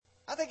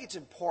I think it's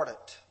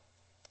important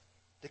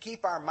to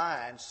keep our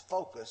minds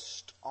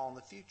focused on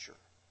the future.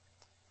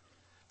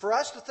 For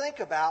us to think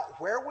about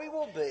where we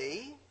will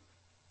be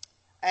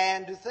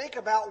and to think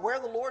about where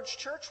the Lord's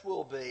church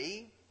will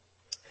be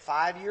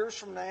 5 years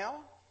from now,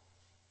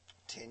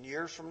 10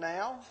 years from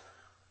now,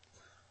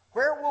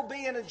 where it will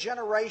be in a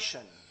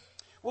generation.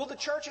 Will the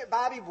church at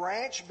Bobby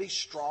Branch be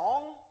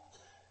strong?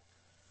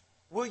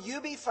 Will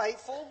you be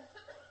faithful?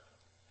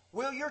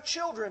 Will your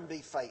children be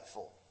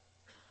faithful?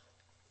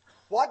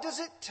 What does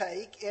it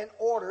take in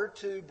order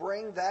to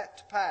bring that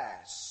to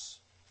pass?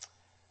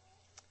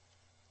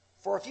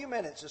 For a few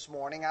minutes this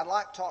morning, I'd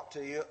like to talk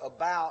to you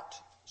about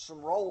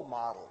some role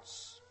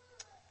models.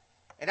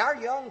 And our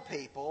young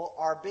people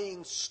are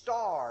being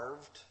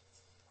starved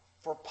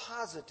for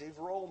positive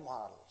role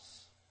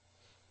models.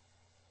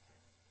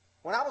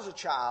 When I was a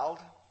child,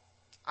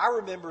 I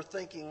remember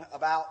thinking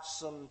about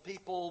some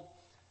people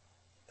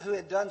who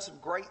had done some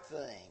great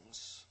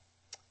things.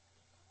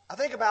 I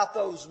think about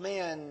those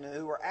men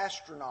who were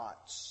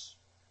astronauts,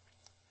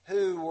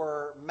 who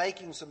were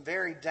making some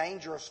very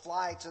dangerous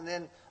flights and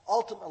then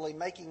ultimately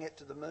making it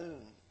to the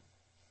moon.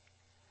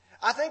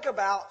 I think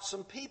about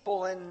some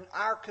people in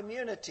our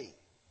community,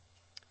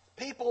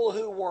 people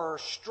who were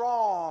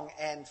strong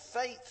and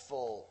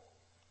faithful.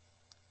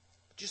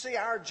 But you see,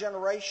 our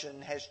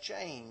generation has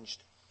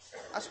changed.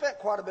 I spent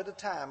quite a bit of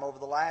time over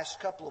the last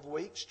couple of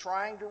weeks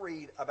trying to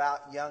read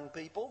about young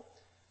people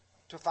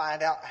to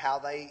find out how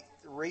the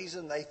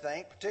reason they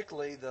think,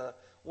 particularly the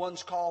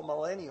ones called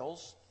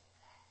millennials,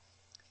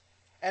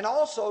 and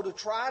also to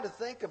try to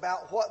think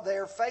about what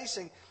they're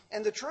facing.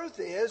 And the truth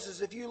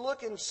is if you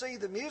look and see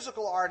the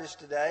musical artists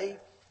today,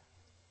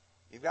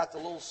 you've got the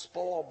little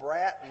spoiled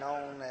brat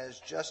known as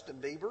Justin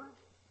Bieber,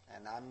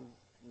 and I'm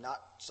not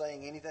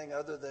saying anything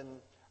other than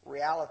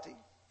reality.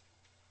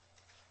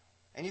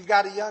 And you've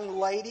got a young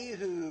lady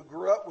who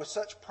grew up with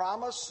such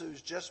promise,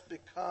 who's just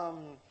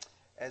become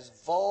as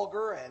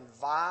vulgar and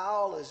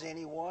vile as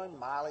anyone,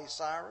 Miley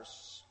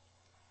Cyrus.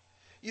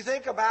 You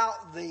think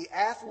about the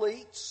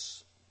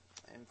athletes.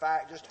 In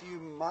fact, just a few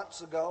months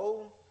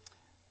ago,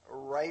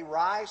 Ray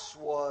Rice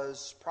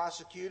was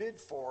prosecuted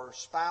for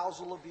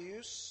spousal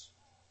abuse.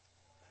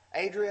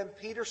 Adrian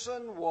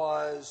Peterson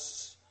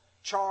was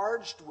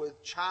charged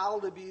with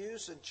child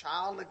abuse and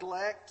child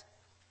neglect.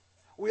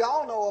 We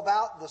all know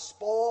about the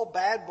spoiled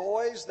bad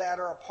boys that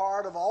are a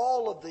part of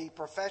all of the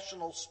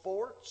professional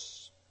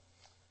sports.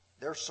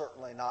 They're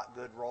certainly not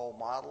good role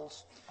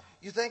models.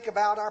 You think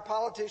about our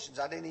politicians.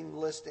 I didn't even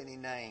list any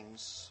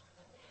names.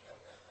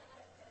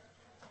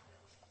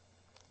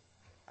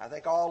 I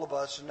think all of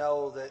us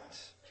know that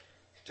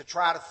to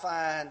try to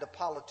find a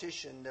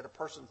politician that a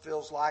person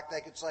feels like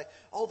they could say,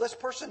 oh, this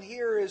person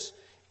here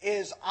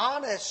is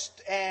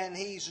honest and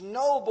he's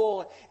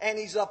noble and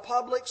he's a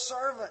public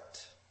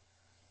servant.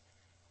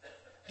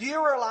 Do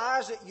you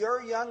realize that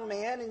your young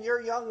men and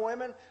your young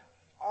women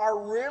are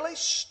really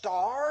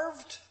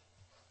starved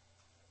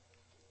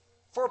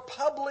for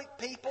public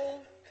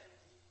people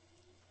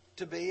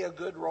to be a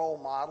good role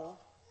model?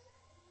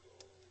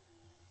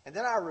 And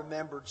then I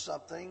remembered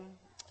something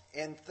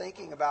in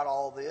thinking about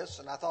all this,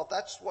 and I thought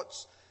that's what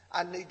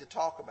I need to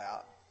talk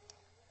about.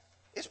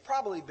 It's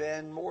probably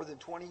been more than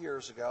 20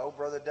 years ago.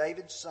 Brother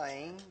David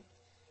Sane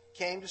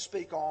came to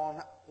speak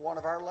on one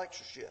of our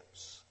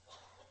lectureships.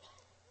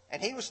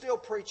 And he was still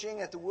preaching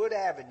at the Wood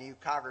Avenue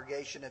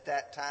congregation at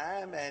that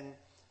time, and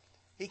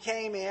he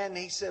came in and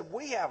he said,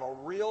 we have a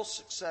real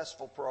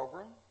successful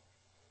program.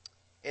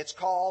 It's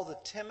called the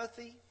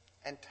Timothy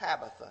and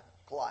Tabitha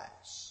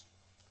class.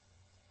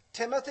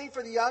 Timothy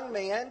for the young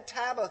men,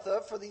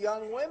 Tabitha for the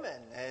young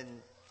women.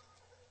 And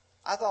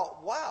I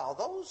thought, wow,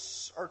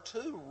 those are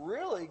two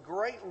really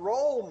great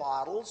role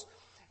models.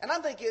 And I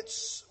think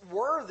it's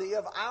worthy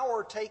of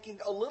our taking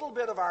a little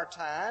bit of our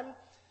time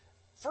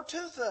for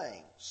two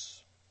things.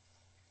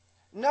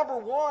 Number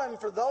one,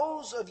 for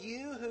those of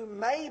you who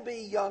may be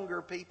younger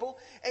people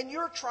and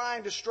you're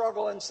trying to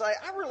struggle and say,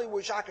 I really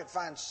wish I could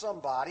find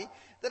somebody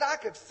that I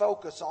could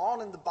focus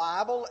on in the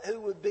Bible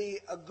who would be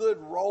a good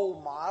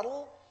role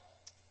model.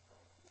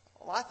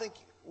 Well, I think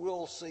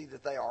we'll see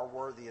that they are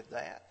worthy of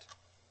that.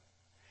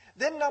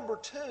 Then number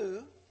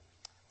two,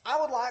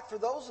 I would like for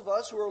those of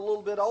us who are a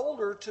little bit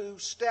older to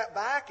step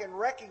back and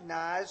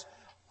recognize,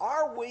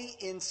 are we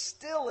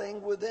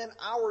instilling within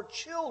our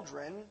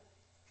children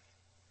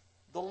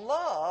the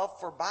love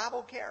for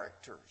Bible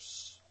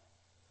characters,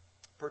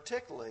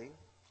 particularly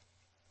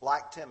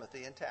like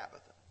Timothy and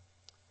Tabitha?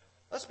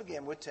 Let's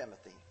begin with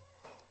Timothy.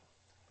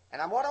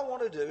 And what I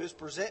want to do is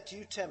present to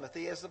you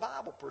Timothy as the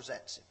Bible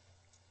presents him.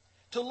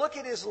 To look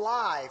at his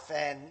life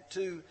and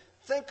to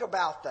think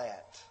about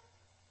that.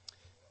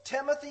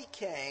 Timothy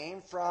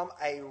came from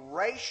a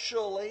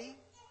racially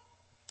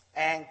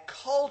and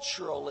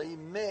culturally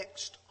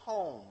mixed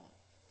home.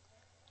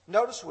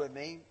 Notice with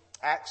me,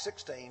 Acts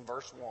 16,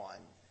 verse 1.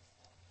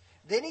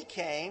 Then he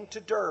came to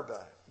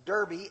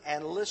Derbe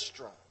and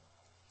Lystra.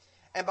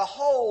 And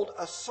behold,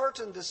 a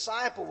certain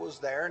disciple was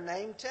there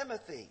named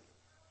Timothy,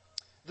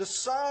 the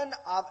son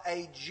of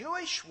a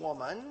Jewish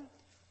woman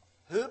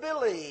who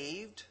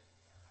believed,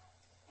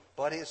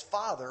 but his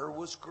father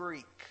was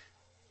Greek.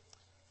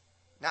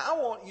 Now I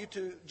want you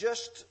to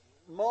just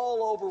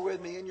mull over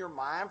with me in your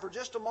mind for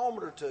just a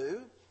moment or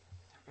two.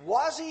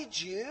 Was he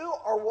Jew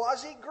or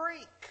was he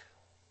Greek?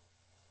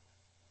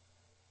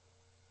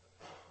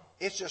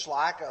 It's just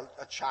like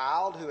a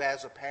child who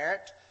has a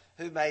parent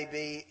who may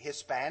be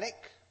Hispanic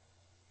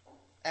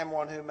and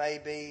one who may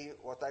be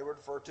what they would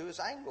refer to as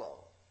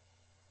Anglo.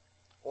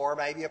 Or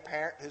maybe a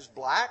parent who's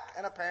black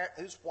and a parent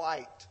who's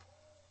white.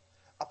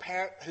 A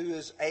parent who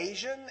is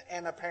Asian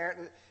and a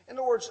parent, in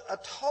other words, a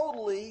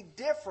totally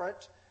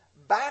different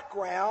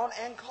background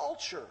and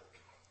culture.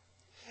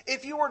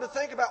 If you were to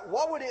think about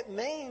what would it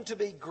mean to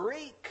be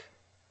Greek,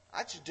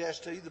 I'd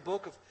suggest to you the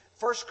book of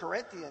 1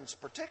 Corinthians,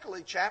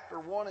 particularly chapter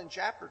 1 and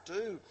chapter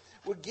 2,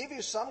 would give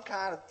you some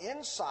kind of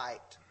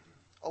insight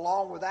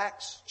along with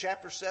Acts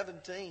chapter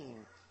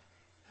 17.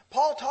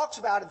 Paul talks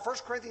about in 1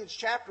 Corinthians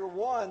chapter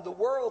 1, the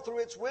world through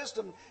its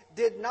wisdom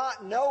did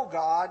not know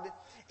God.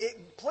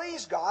 It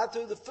pleased God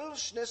through the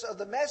foolishness of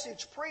the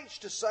message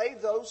preached to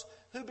save those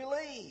who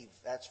believe.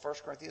 That's 1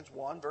 Corinthians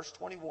 1, verse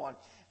 21. In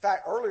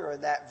fact, earlier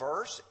in that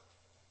verse,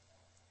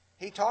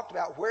 he talked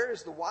about where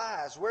is the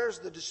wise, where is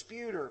the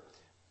disputer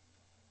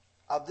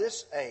of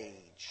this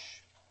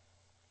age.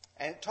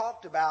 And it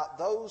talked about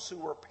those who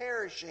were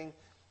perishing,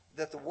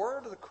 that the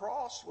word of the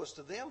cross was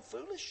to them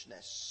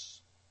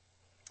foolishness.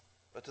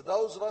 But to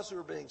those of us who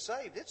are being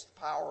saved, it's the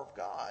power of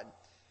God.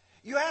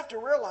 You have to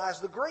realize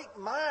the Greek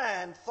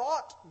mind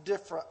thought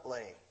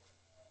differently.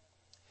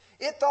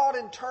 It thought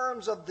in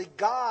terms of the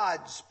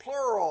gods,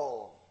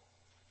 plural.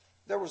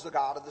 There was the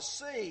god of the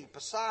sea,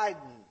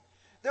 Poseidon.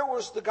 There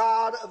was the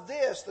god of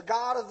this, the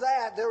god of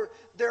that.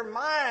 Their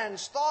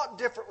minds thought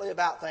differently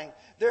about things.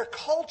 Their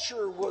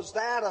culture was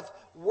that of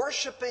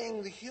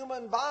worshiping the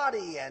human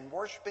body and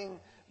worshiping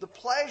the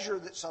pleasure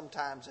that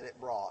sometimes it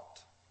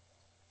brought.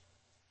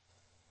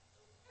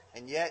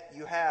 And yet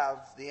you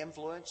have the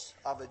influence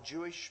of a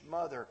Jewish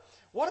mother.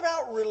 What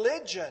about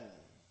religion?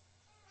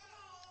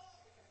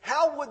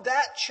 How would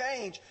that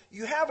change?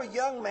 You have a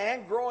young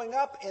man growing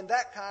up in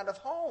that kind of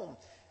home.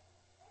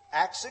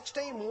 Acts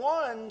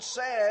 16:1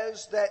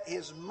 says that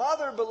his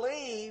mother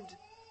believed,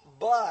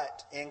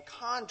 but in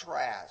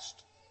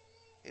contrast,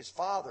 his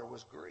father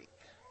was Greek.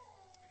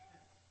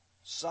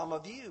 Some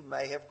of you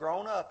may have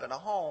grown up in a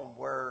home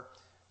where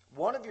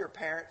one of your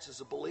parents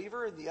is a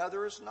believer and the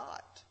other is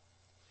not.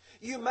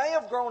 You may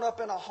have grown up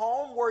in a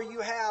home where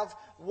you have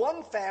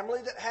one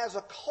family that has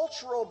a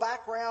cultural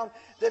background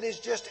that is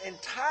just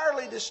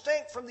entirely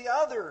distinct from the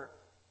other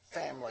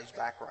family's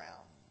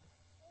background.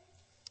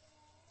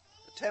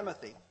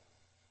 Timothy's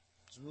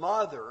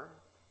mother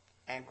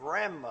and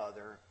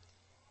grandmother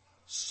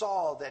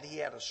saw that he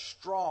had a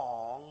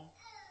strong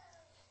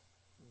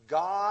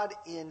God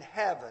in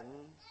heaven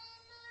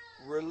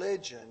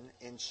religion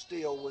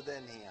instilled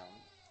within him.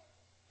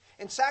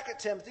 In 2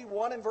 Timothy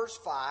 1 and verse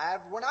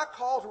 5, when I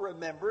call to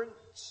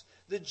remembrance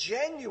the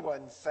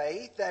genuine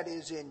faith that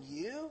is in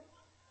you,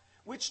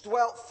 which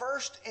dwelt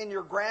first in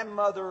your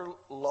grandmother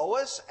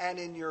Lois and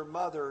in your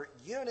mother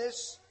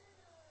Eunice,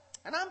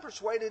 and I'm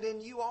persuaded in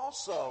you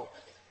also.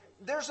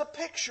 There's a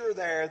picture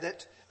there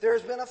that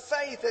there's been a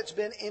faith that's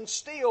been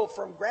instilled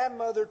from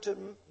grandmother to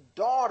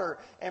daughter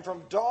and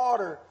from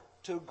daughter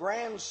to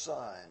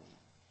grandson.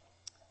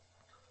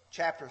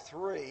 Chapter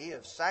 3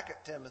 of 2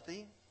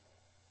 Timothy,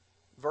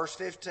 verse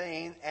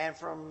 15, and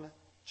from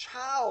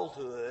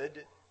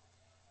childhood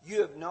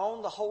you have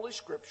known the Holy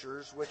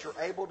Scriptures, which are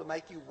able to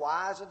make you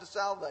wise unto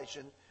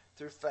salvation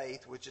through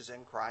faith which is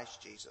in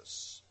Christ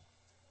Jesus.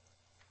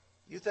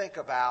 You think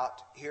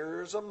about,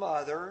 here's a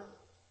mother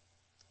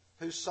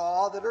who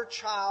saw that her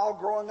child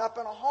growing up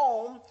in a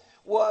home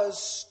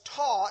was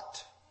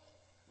taught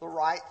the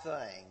right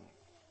thing.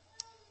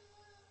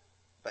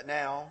 But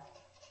now,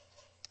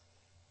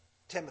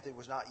 Timothy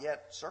was not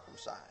yet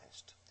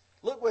circumcised.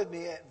 Look with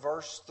me at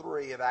verse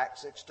 3 of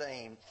Acts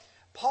 16.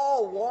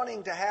 Paul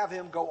wanting to have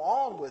him go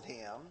on with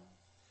him,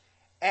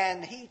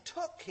 and he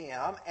took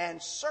him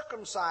and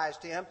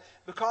circumcised him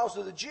because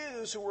of the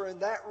Jews who were in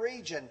that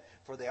region,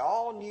 for they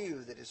all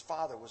knew that his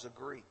father was a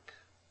Greek.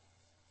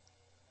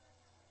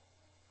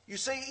 You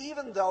see,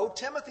 even though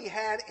Timothy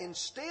had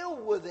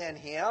instilled within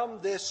him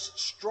this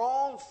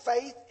strong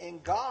faith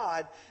in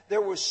God,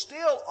 there was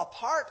still a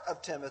part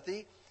of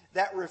Timothy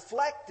that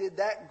reflected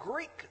that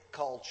Greek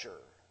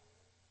culture.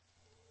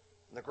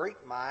 In the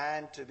Greek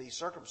mind, to be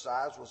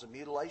circumcised was a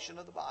mutilation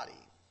of the body.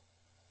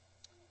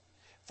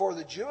 For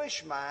the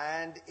Jewish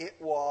mind, it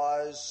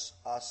was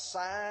a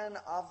sign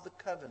of the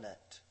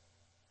covenant.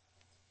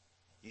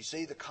 You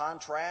see the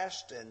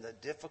contrast and the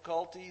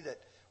difficulty that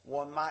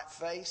one might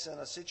face in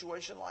a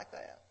situation like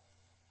that.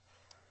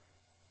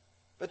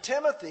 But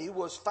Timothy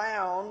was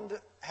found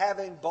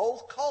having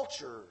both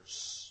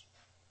cultures.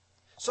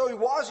 So he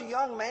was a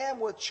young man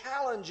with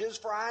challenges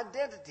for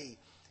identity.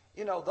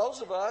 You know,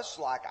 those of us,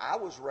 like I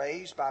was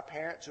raised by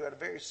parents who had a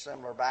very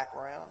similar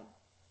background.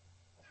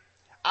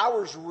 I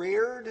was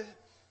reared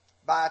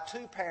by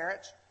two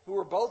parents who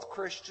were both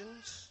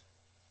Christians.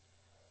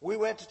 We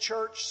went to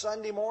church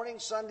Sunday morning,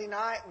 Sunday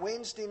night,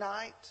 Wednesday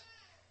night.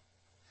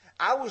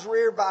 I was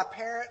reared by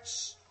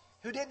parents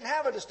who didn't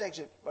have a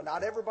distinction, but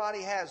not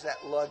everybody has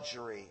that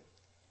luxury.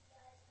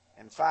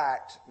 In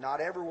fact, not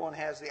everyone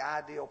has the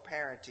ideal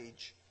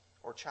parentage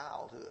or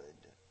childhood.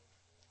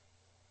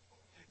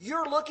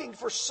 You're looking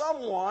for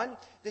someone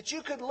that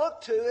you could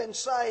look to and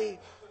say,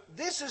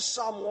 this is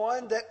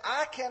someone that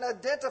I can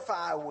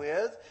identify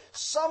with,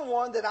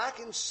 someone that I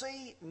can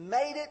see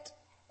made it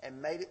and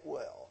made it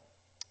well.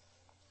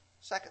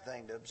 Second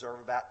thing to observe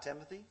about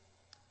Timothy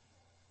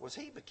was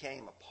he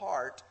became a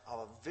part of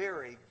a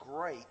very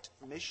great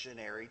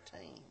missionary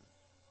team.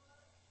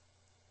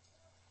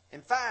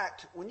 In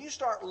fact, when you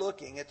start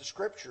looking at the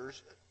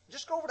Scriptures,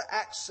 just go over to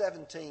Acts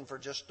 17 for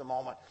just a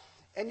moment,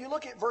 and you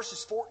look at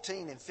verses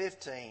 14 and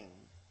 15.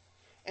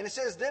 And it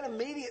says, then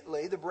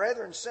immediately the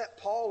brethren sent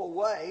Paul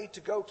away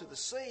to go to the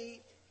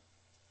sea.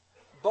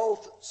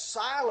 Both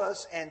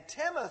Silas and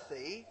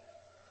Timothy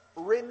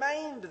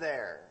remained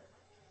there.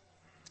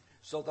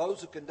 So those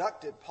who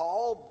conducted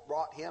Paul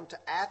brought him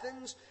to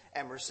Athens,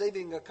 and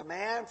receiving a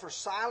command for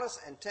Silas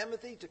and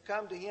Timothy to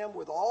come to him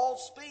with all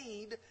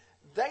speed,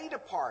 they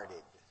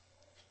departed.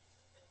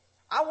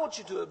 I want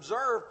you to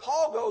observe,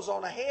 Paul goes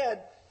on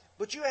ahead,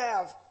 but you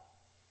have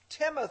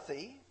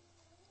Timothy,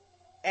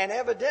 and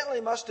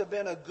evidently must have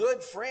been a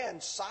good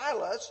friend,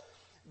 Silas.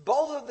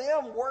 Both of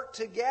them worked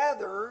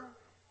together.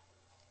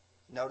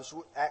 Notice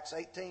Acts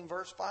 18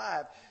 verse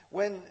 5.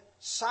 When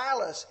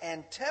Silas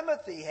and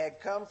Timothy had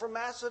come from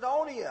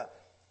Macedonia,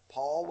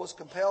 Paul was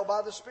compelled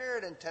by the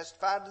Spirit and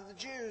testified to the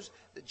Jews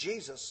that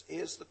Jesus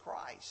is the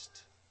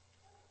Christ.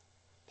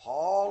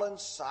 Paul and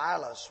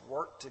Silas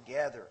worked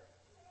together.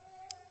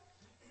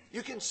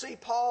 You can see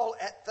Paul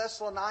at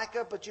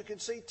Thessalonica, but you can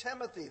see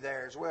Timothy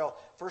there as well.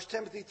 1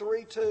 Timothy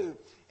 3:2,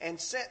 and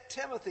sent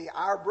Timothy,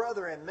 our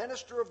brother and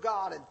minister of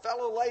God and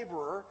fellow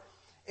laborer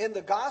in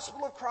the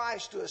gospel of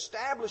Christ, to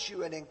establish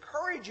you and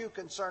encourage you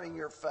concerning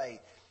your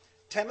faith.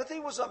 Timothy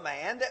was a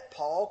man that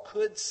Paul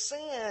could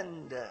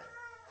send.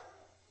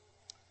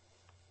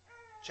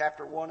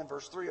 Chapter 1 and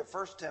verse 3 of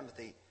 1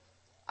 Timothy.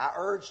 I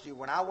urged you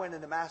when I went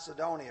into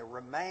Macedonia,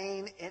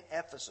 remain in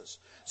Ephesus.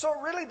 So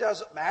it really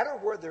doesn't matter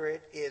whether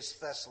it is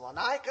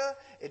Thessalonica.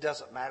 It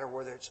doesn't matter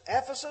whether it's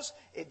Ephesus.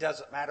 It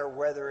doesn't matter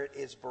whether it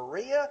is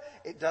Berea.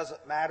 It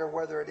doesn't matter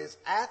whether it is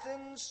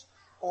Athens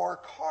or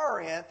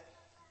Corinth.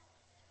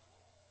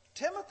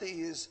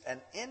 Timothy is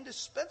an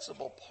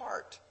indispensable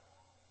part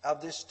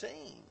of this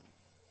team.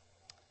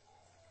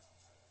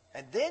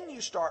 And then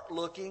you start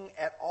looking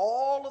at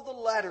all of the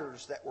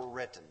letters that were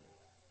written.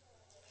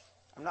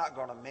 I'm not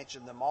going to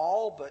mention them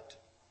all, but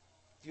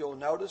if you'll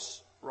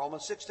notice,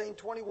 Romans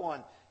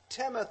 16:21,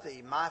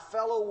 Timothy, my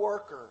fellow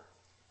worker.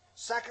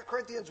 2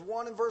 Corinthians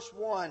 1 and verse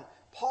 1,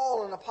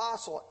 Paul, an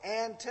apostle,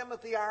 and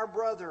Timothy, our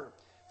brother.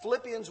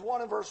 Philippians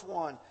 1 and verse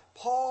 1,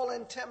 Paul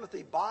and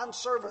Timothy,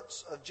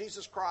 bondservants of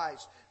Jesus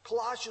Christ.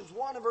 Colossians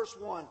 1 and verse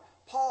 1,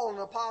 Paul, an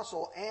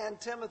apostle, and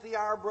Timothy,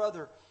 our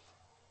brother.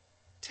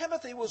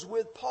 Timothy was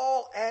with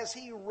Paul as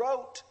he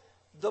wrote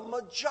the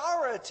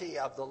majority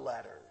of the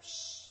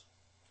letters.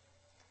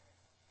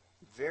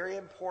 Very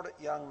important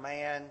young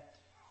man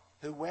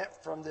who went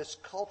from this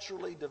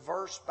culturally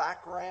diverse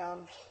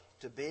background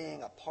to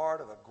being a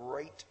part of a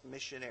great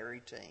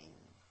missionary team.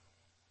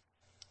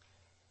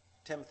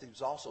 Timothy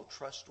was also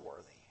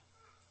trustworthy.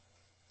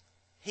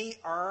 He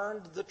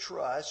earned the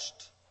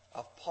trust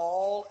of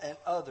Paul and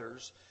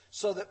others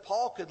so that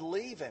Paul could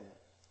leave him.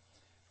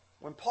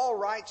 When Paul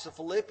writes the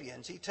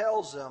Philippians, he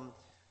tells them,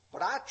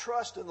 but I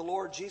trust in the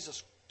Lord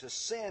Jesus to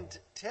send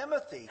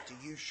Timothy to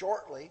you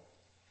shortly,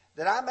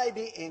 that I may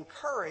be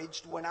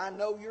encouraged when I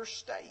know your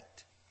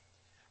state.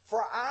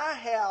 For I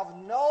have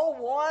no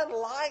one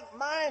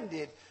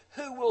like-minded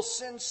who will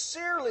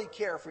sincerely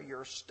care for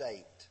your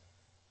state.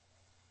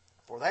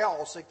 For they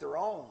all seek their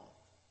own,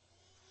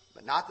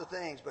 but not the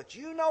things. But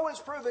you know his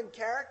proven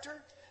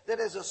character, that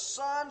as a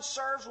son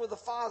serves with a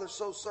father,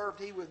 so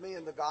served he with me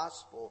in the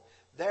gospel.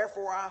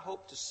 Therefore I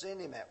hope to send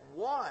him at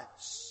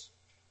once,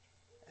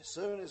 as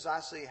soon as I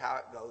see how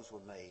it goes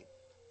with me.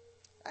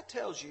 That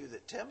tells you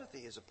that Timothy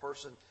is a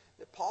person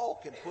that Paul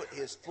can put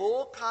his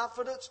full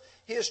confidence,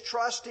 his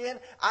trust in.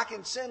 I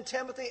can send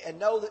Timothy and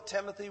know that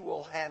Timothy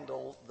will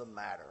handle the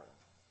matter.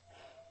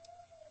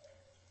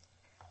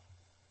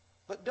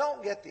 But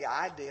don't get the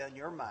idea in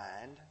your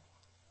mind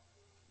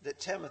that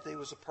Timothy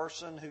was a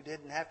person who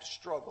didn't have to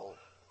struggle,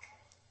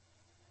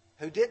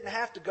 who didn't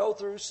have to go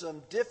through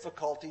some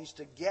difficulties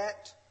to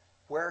get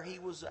where he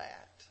was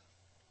at.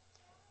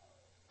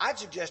 I'd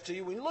suggest to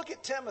you, when you look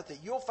at Timothy,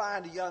 you'll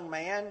find a young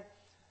man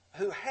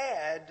who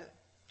had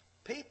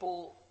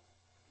people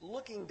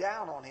looking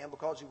down on him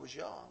because he was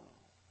young.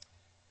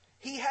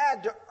 He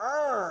had to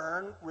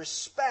earn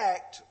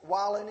respect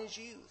while in his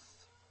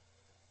youth.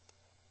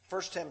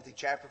 1 Timothy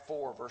chapter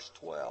 4, verse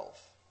 12.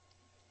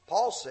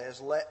 Paul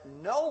says, let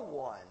no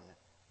one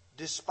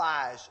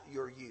despise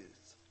your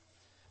youth,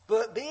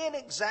 but be an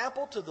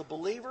example to the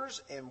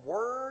believers in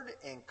word,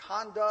 in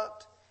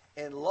conduct,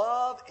 in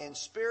love, in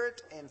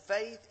spirit, in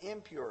faith,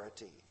 in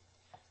purity.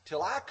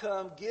 till I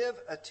come, give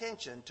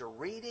attention to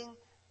reading,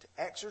 to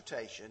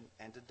exhortation,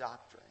 and to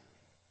doctrine.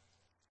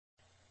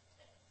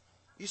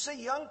 You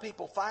see, young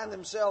people find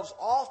themselves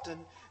often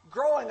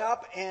growing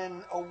up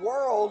in a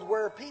world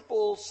where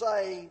people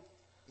say,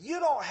 you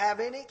don't have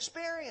any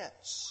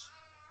experience.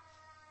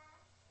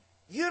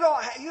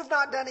 You've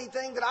not done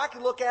anything that I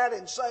can look at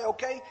and say,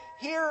 okay,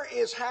 here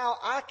is how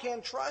I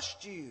can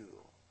trust you.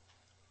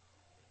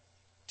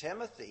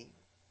 Timothy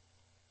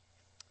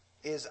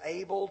is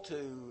able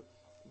to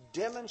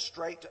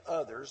demonstrate to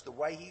others the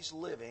way he's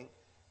living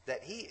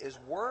that he is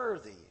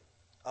worthy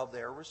of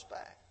their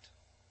respect.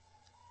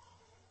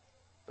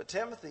 But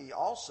Timothy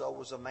also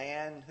was a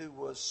man who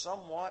was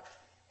somewhat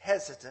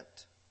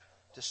hesitant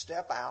to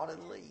step out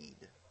and lead.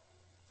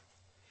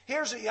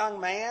 Here's a young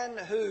man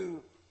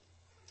who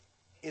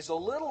is a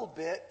little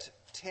bit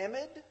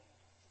timid.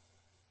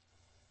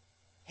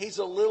 He's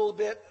a little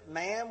bit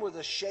man with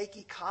a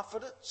shaky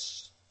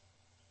confidence.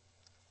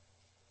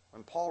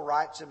 When Paul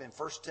writes him in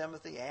 1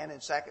 Timothy and in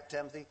 2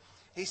 Timothy,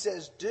 he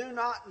says, do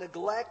not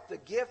neglect the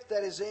gift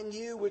that is in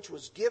you, which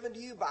was given to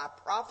you by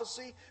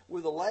prophecy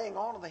with the laying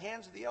on of the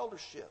hands of the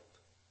eldership.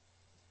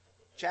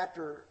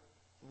 Chapter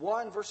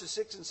 1, verses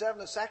 6 and 7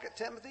 of 2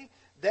 Timothy,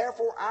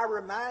 therefore I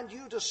remind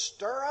you to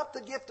stir up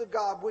the gift of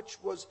God, which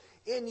was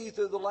in you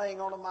through the laying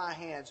on of my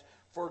hands.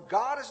 For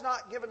God has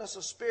not given us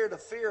a spirit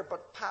of fear,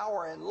 but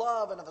power and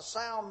love and of a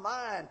sound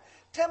mind.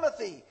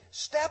 Timothy,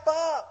 step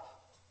up.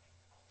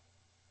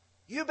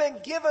 You've been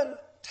given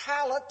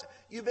talent.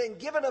 You've been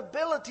given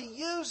ability.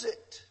 Use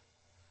it.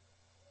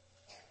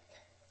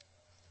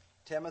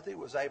 Timothy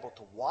was able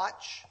to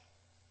watch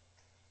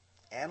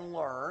and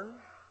learn,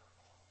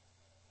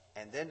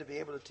 and then to be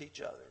able to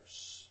teach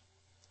others.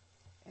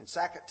 In 2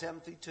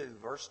 Timothy 2,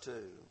 verse 2,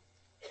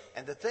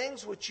 and the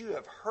things which you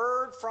have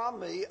heard from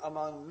me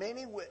among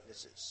many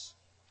witnesses,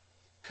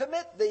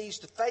 commit these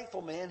to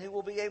faithful men who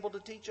will be able to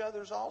teach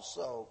others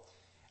also.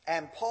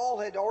 And Paul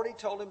had already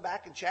told him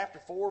back in chapter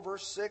 4,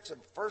 verse 6 of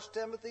 1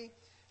 Timothy,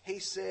 he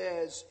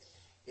says,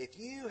 if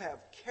you have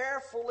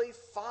carefully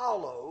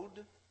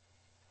followed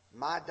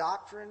my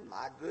doctrine,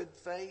 my good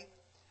faith,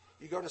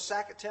 you go to 2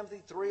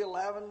 Timothy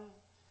 3:11,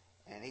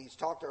 and he's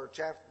talked to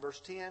chapter verse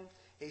 10,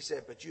 he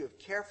said, but you have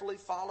carefully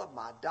followed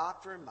my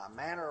doctrine, my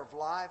manner of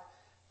life,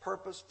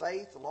 purpose,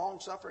 faith,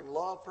 long-suffering,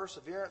 love,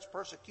 perseverance,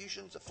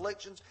 persecutions,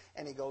 afflictions,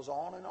 and he goes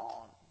on and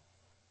on.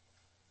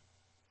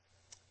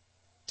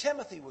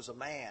 Timothy was a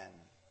man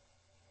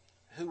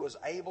who was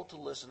able to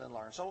listen and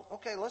learn. So,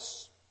 okay,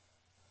 let's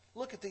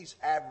look at these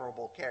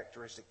admirable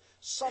characteristics.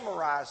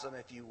 Summarize them,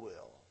 if you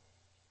will.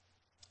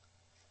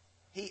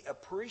 He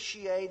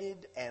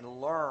appreciated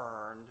and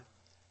learned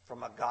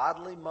from a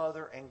godly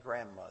mother and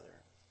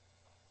grandmother.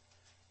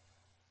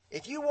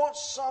 If you want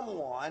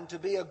someone to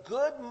be a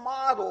good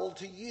model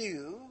to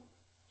you,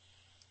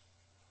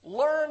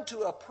 learn to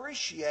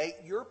appreciate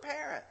your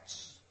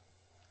parents.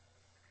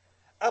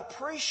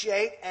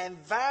 Appreciate and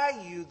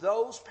value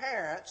those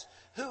parents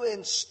who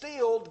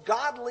instilled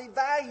godly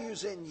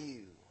values in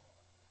you.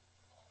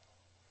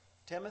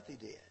 Timothy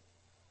did.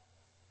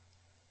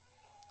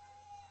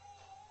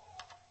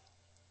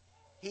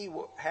 He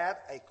had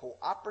a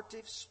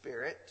cooperative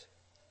spirit,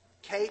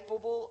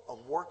 capable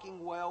of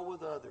working well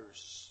with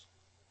others.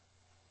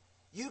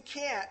 You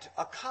can't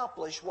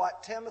accomplish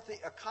what Timothy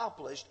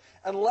accomplished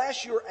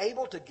unless you're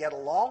able to get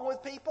along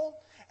with people,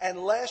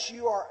 unless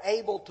you are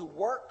able to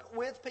work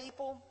with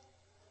people.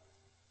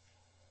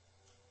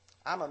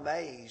 I'm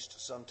amazed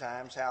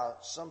sometimes how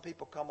some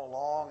people come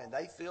along and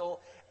they feel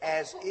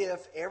as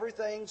if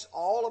everything's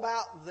all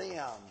about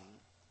them.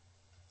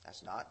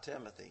 That's not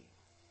Timothy.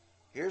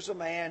 Here's a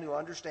man who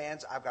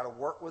understands I've got to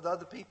work with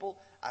other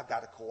people. I've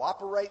got to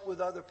cooperate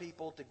with other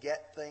people to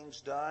get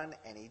things done,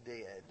 and he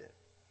did.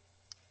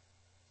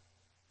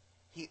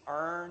 He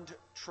earned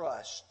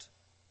trust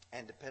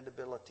and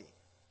dependability.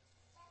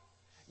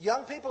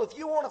 Young people, if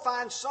you want to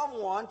find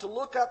someone to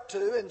look up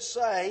to and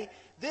say,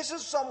 this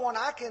is someone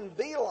I can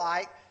be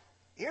like,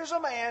 here's a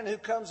man who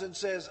comes and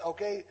says,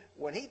 okay,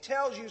 when he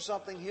tells you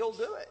something, he'll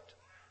do it.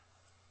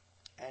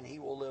 And he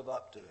will live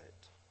up to it.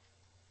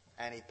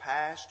 And he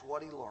passed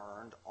what he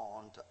learned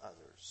on to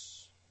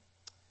others.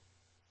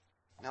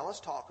 Now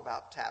let's talk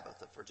about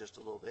Tabitha for just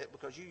a little bit,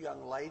 because you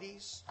young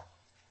ladies,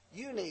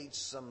 you need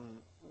some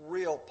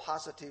real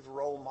positive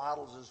role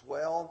models as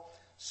well.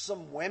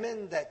 Some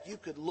women that you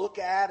could look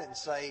at and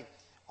say,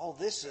 oh,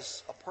 this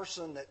is a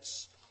person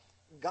that's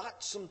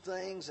got some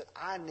things that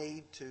I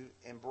need to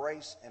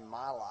embrace in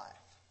my life.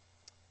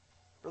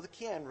 Brother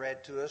Ken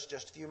read to us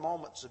just a few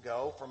moments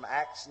ago from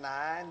Acts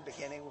 9,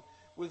 beginning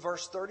with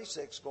verse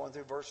 36, going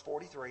through verse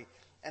 43.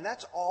 And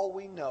that's all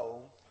we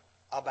know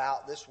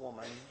about this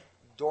woman,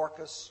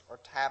 Dorcas or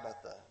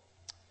Tabitha.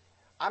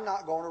 I'm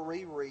not going to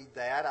reread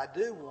that. I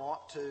do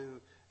want to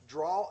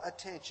draw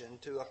attention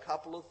to a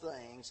couple of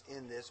things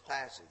in this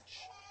passage.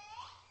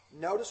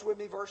 Notice with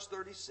me verse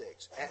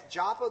 36. At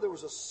Joppa there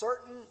was a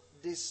certain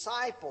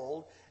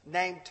disciple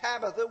named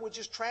Tabitha, which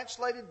is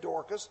translated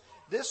Dorcas.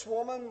 This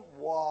woman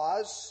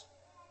was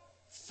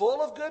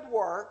full of good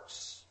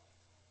works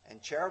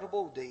and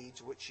charitable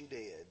deeds which she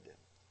did.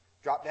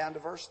 Drop down to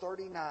verse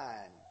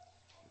 39.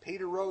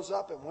 Peter rose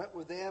up and went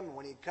with them, and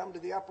when he had come to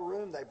the upper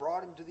room, they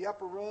brought him to the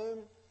upper room,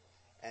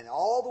 and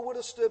all the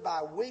widows stood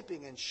by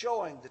weeping and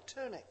showing the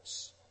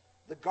tunics,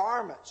 the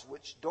garments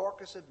which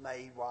Dorcas had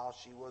made while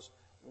she was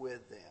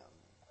with them.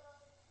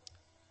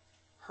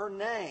 Her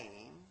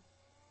name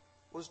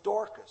was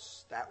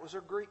Dorcas. That was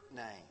her Greek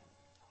name.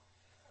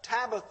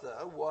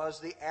 Tabitha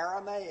was the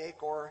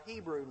Aramaic or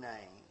Hebrew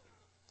name.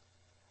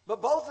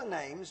 But both the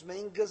names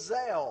mean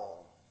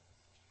gazelle.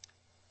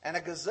 And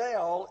a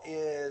gazelle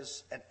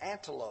is an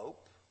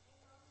antelope,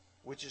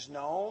 which is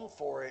known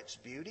for its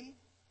beauty,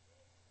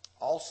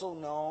 also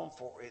known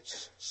for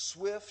its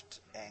swift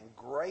and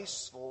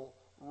graceful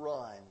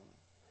run.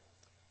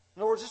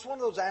 In other words, it's one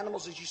of those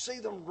animals, as you see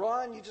them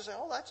run, you just say,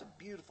 oh, that's a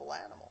beautiful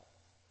animal.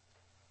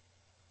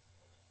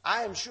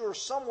 I am sure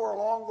somewhere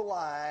along the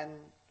line,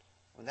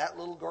 when that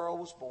little girl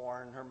was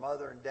born, her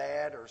mother and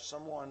dad or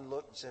someone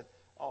looked and said,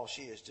 oh,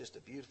 she is just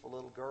a beautiful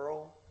little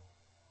girl.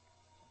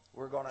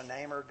 We're going to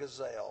name her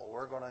Gazelle.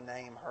 We're going to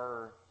name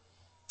her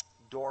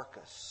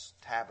Dorcas,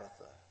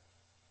 Tabitha.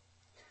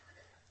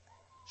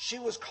 She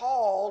was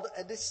called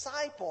a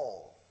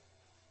disciple.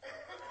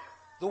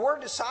 The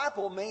word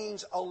disciple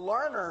means a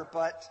learner,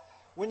 but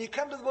when you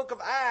come to the book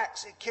of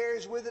Acts, it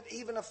carries with it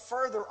even a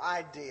further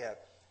idea.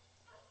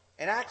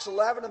 In Acts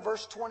 11 and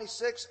verse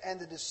 26,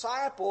 and the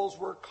disciples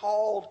were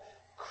called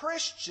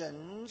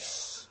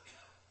Christians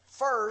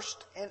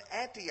first in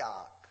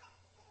Antioch.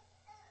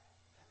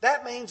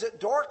 That means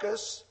that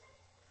Dorcas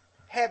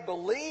had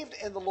believed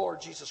in the Lord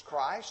Jesus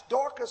Christ.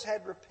 Dorcas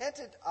had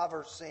repented of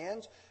her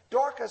sins.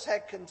 Dorcas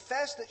had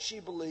confessed that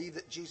she believed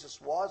that Jesus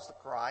was the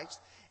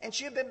Christ, and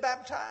she had been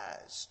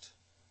baptized.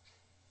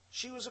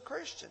 She was a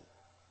Christian.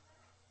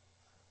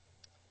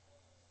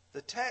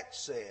 The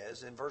text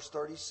says in verse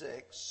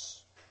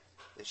 36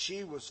 that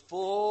she was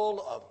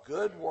full of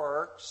good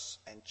works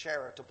and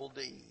charitable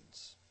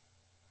deeds.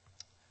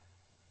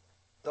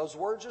 Those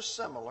words are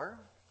similar,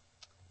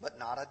 but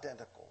not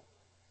identical.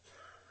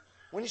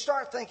 When you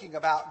start thinking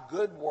about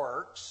good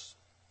works,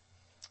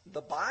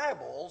 the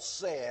Bible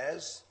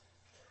says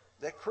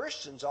that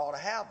Christians ought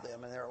to have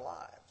them in their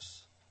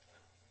lives.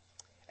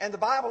 And the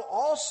Bible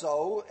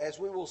also, as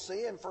we will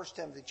see in 1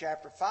 Timothy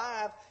chapter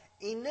 5,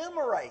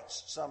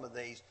 enumerates some of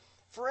these.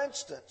 For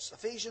instance,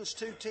 Ephesians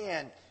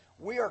 2:10,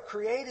 we are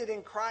created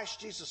in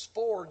Christ Jesus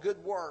for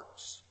good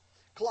works.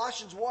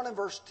 Colossians 1 and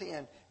verse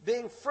 10,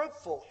 being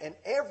fruitful in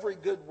every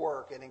good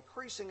work and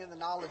increasing in the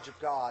knowledge of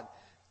God.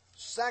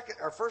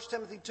 1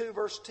 Timothy 2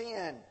 verse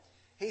 10,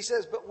 he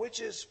says, but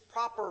which is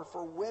proper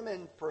for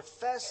women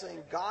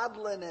professing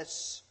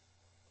godliness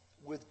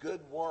with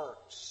good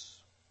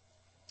works.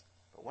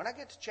 But when I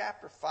get to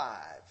chapter 5,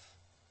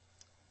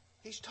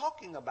 he's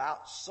talking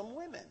about some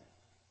women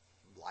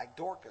like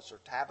Dorcas or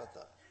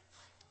Tabitha,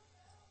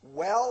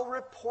 well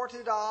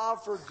reported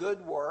of for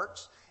good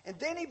works. And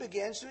then he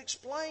begins to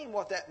explain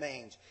what that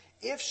means.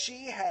 If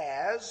she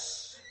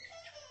has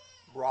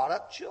brought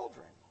up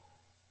children,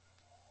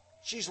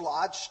 she's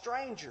lodged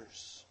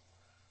strangers,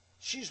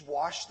 she's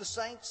washed the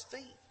saints'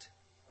 feet,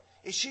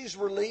 if she's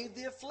relieved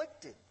the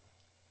afflicted,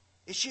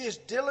 if she has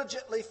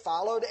diligently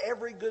followed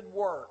every good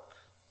work.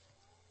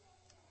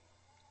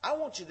 I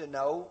want you to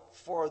know,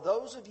 for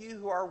those of you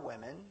who are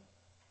women,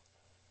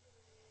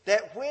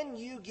 that when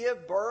you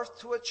give birth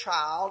to a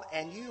child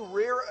and you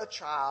rear a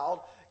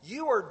child,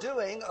 you are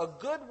doing a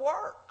good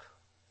work.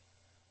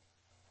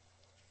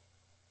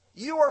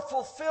 You are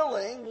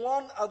fulfilling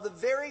one of the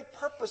very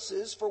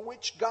purposes for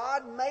which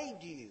God made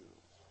you.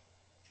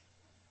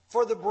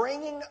 For the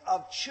bringing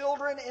of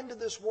children into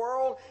this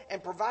world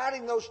and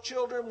providing those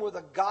children with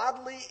a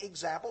godly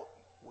example.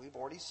 We've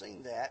already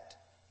seen that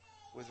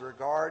with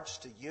regards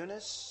to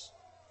Eunice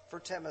for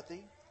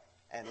Timothy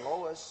and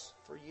Lois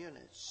for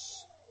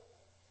Eunice.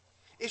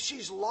 If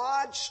she's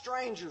lodged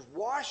strangers,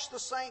 washed the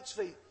saints'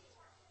 feet.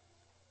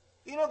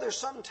 You know, there's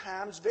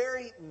sometimes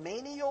very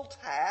menial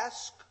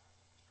tasks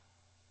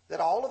that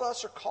all of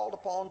us are called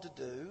upon to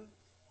do.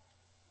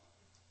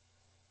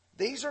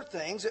 These are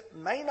things that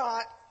may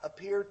not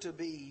appear to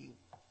be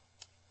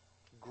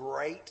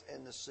great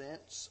in the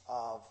sense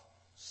of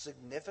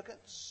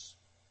significance.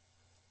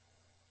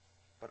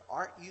 But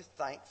aren't you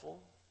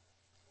thankful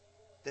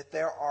that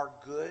there are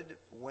good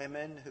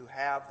women who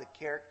have the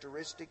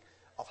characteristic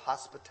of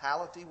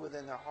hospitality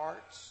within their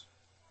hearts?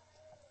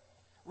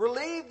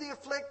 Relieved the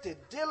afflicted,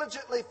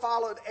 diligently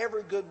followed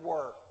every good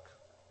work.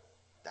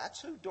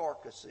 That's who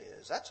Dorcas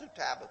is. That's who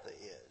Tabitha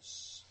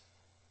is.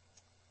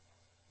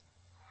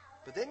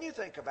 But then you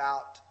think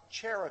about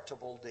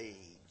charitable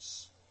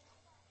deeds.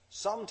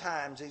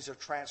 Sometimes these are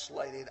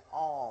translated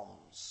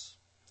alms.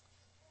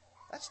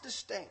 That's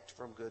distinct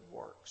from good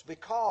works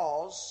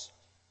because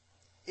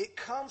it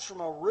comes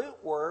from a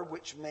root word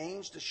which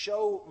means to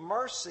show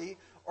mercy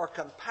or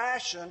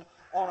compassion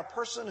on a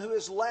person who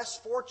is less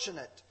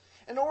fortunate.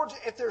 In order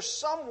to, if there's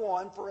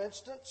someone, for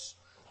instance,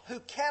 who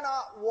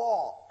cannot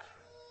walk,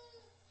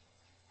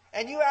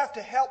 and you have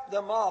to help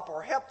them up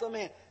or help them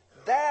in,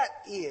 that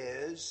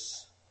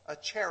is a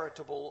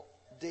charitable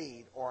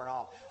deed or an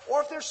alms.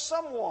 Or if there's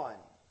someone,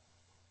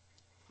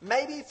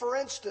 maybe for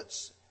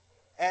instance,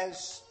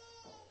 as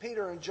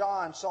Peter and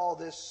John saw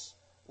this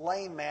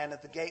lame man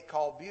at the gate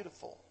called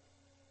Beautiful,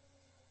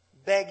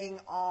 begging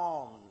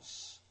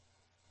alms.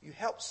 You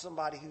help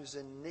somebody who's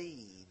in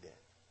need.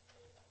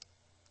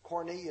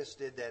 Cornelius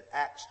did that,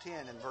 Acts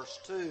 10 and verse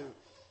 2.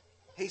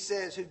 He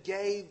says, who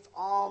gave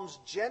alms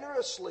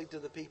generously to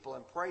the people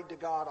and prayed to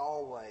God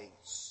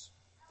always.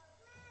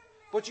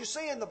 But you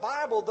see in the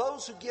Bible,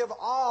 those who give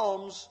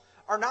alms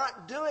are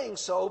not doing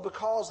so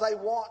because they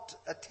want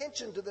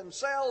attention to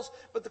themselves,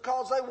 but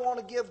because they want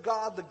to give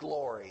God the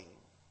glory.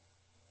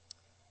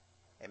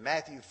 In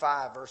Matthew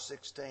 5, verse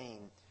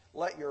 16,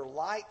 let your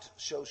light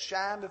so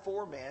shine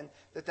before men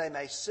that they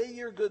may see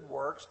your good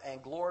works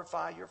and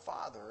glorify your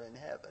Father in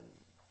heaven.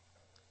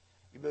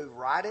 You move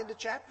right into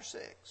chapter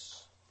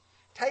 6.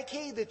 Take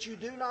heed that you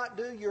do not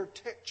do your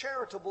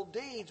charitable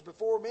deeds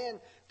before men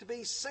to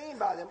be seen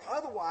by them.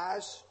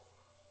 Otherwise,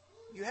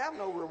 you have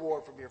no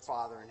reward from your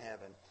Father in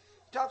heaven.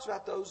 He talks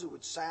about those who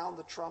would sound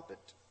the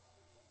trumpet.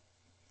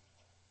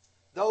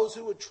 Those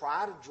who would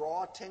try to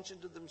draw attention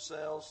to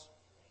themselves.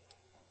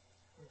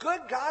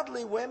 Good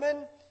godly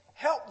women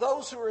help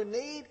those who are in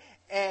need,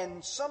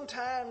 and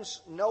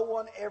sometimes no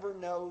one ever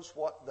knows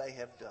what they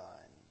have done.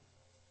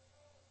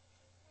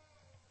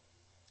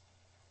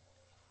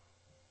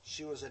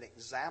 She was an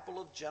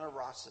example of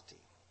generosity.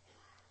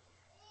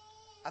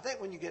 I think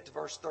when you get to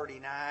verse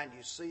 39,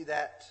 you see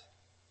that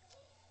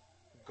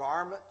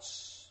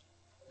garments,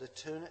 the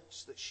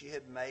tunics that she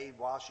had made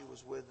while she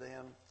was with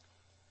them.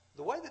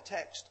 The way the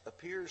text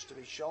appears to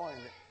be showing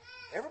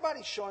that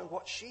everybody's showing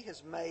what she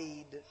has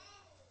made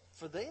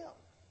for them.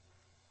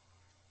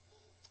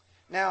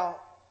 Now,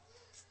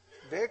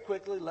 very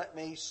quickly, let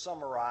me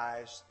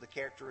summarize the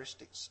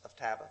characteristics of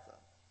Tabitha.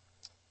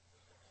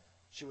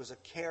 She was a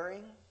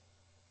caring,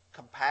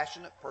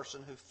 compassionate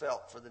person who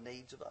felt for the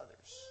needs of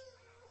others.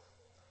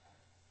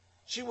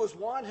 She was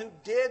one who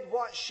did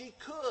what she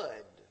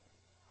could.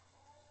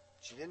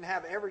 She didn't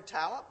have every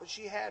talent, but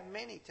she had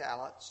many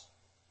talents.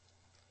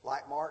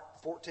 Like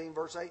Mark 14,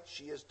 verse 8,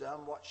 she has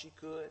done what she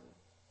could.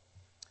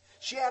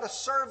 She had a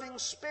serving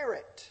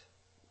spirit.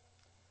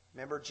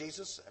 Remember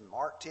Jesus in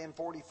Mark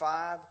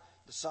 10:45,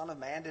 the Son of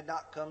Man did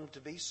not come to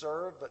be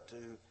served, but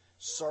to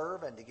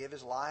serve and to give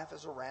his life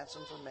as a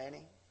ransom for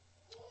many.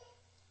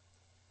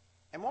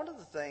 And one of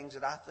the things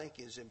that I think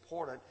is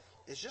important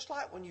is just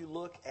like when you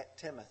look at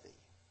Timothy.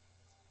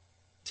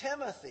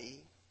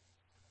 Timothy,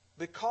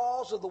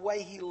 because of the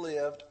way he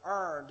lived,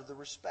 earned the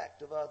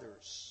respect of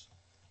others.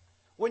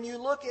 When you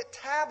look at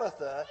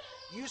Tabitha,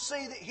 you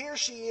see that here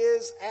she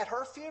is at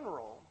her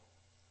funeral.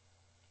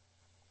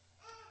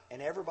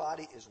 And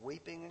everybody is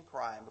weeping and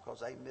crying because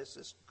they miss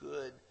this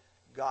good,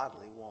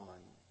 godly woman.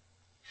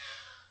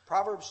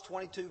 Proverbs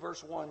 22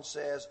 verse 1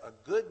 says, a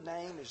good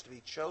name is to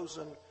be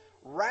chosen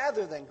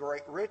rather than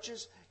great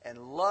riches, and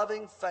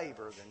loving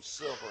favor than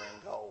silver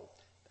and gold.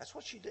 That's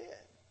what she did.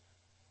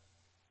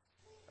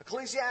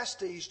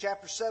 Ecclesiastes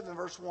chapter 7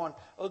 verse 1,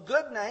 a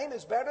good name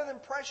is better than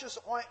precious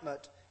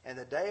ointment, and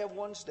the day of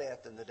one's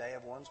death than the day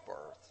of one's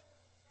birth.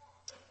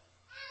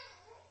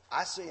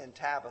 I see in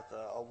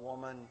Tabitha a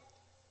woman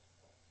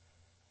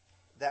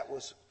that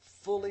was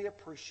fully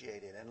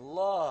appreciated and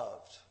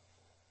loved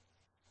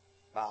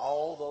by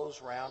all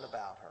those round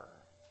about her.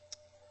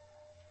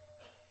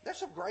 There's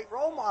some great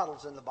role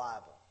models in the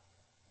Bible.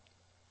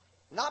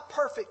 Not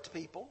perfect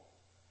people,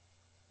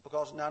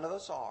 because none of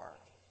us are,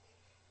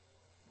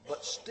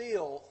 but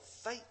still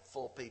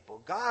faithful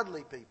people,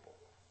 godly people.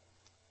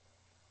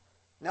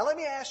 Now let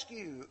me ask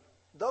you,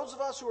 those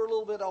of us who are a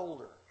little bit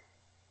older,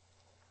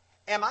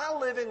 am I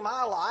living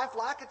my life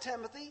like a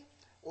Timothy,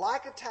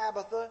 like a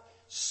Tabitha,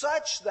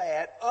 such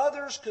that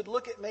others could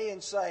look at me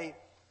and say,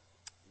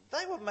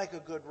 they would make a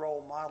good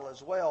role model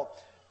as well?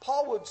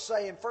 Paul would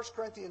say in 1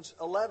 Corinthians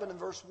 11 and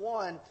verse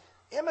 1,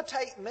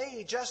 imitate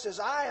me just as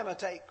I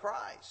imitate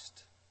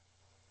Christ.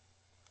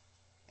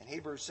 In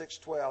Hebrews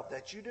 6:12,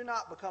 that you do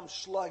not become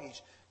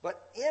sluggish,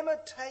 but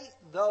imitate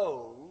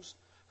those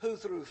who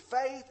through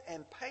faith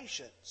and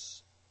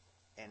patience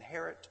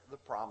inherit the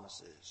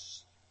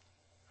promises.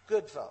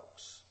 Good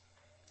folks,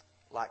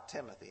 like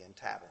Timothy and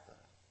Tabitha.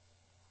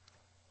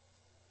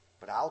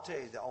 But I'll tell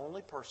you, the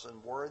only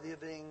person worthy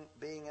of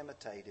being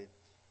imitated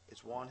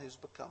is one who's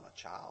become a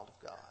child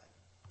of God.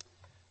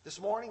 This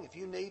morning, if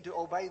you need to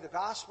obey the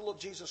gospel of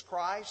Jesus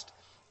Christ,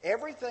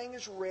 everything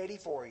is ready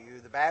for you.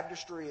 The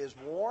baptistry is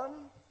warm.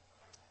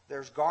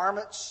 There's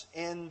garments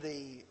in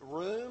the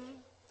room.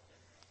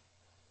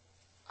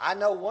 I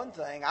know one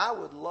thing. I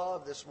would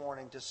love this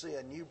morning to see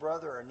a new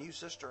brother or a new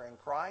sister in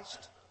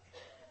Christ.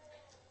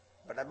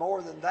 But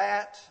more than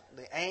that,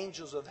 the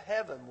angels of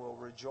heaven will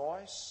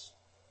rejoice.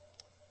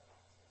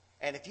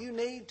 And if you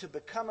need to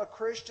become a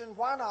Christian,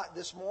 why not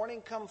this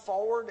morning come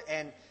forward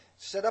and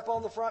sit up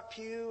on the front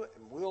pew,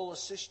 and we'll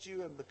assist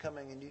you in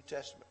becoming a New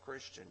Testament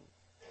Christian.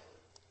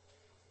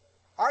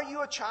 Are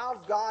you a child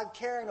of God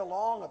carrying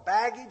along a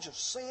baggage of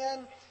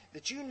sin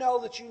that you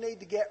know that you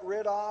need to get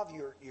rid of?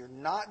 You're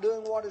not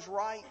doing what is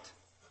right?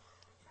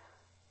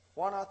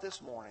 Why not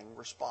this morning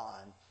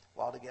respond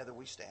while together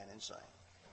we stand and sing?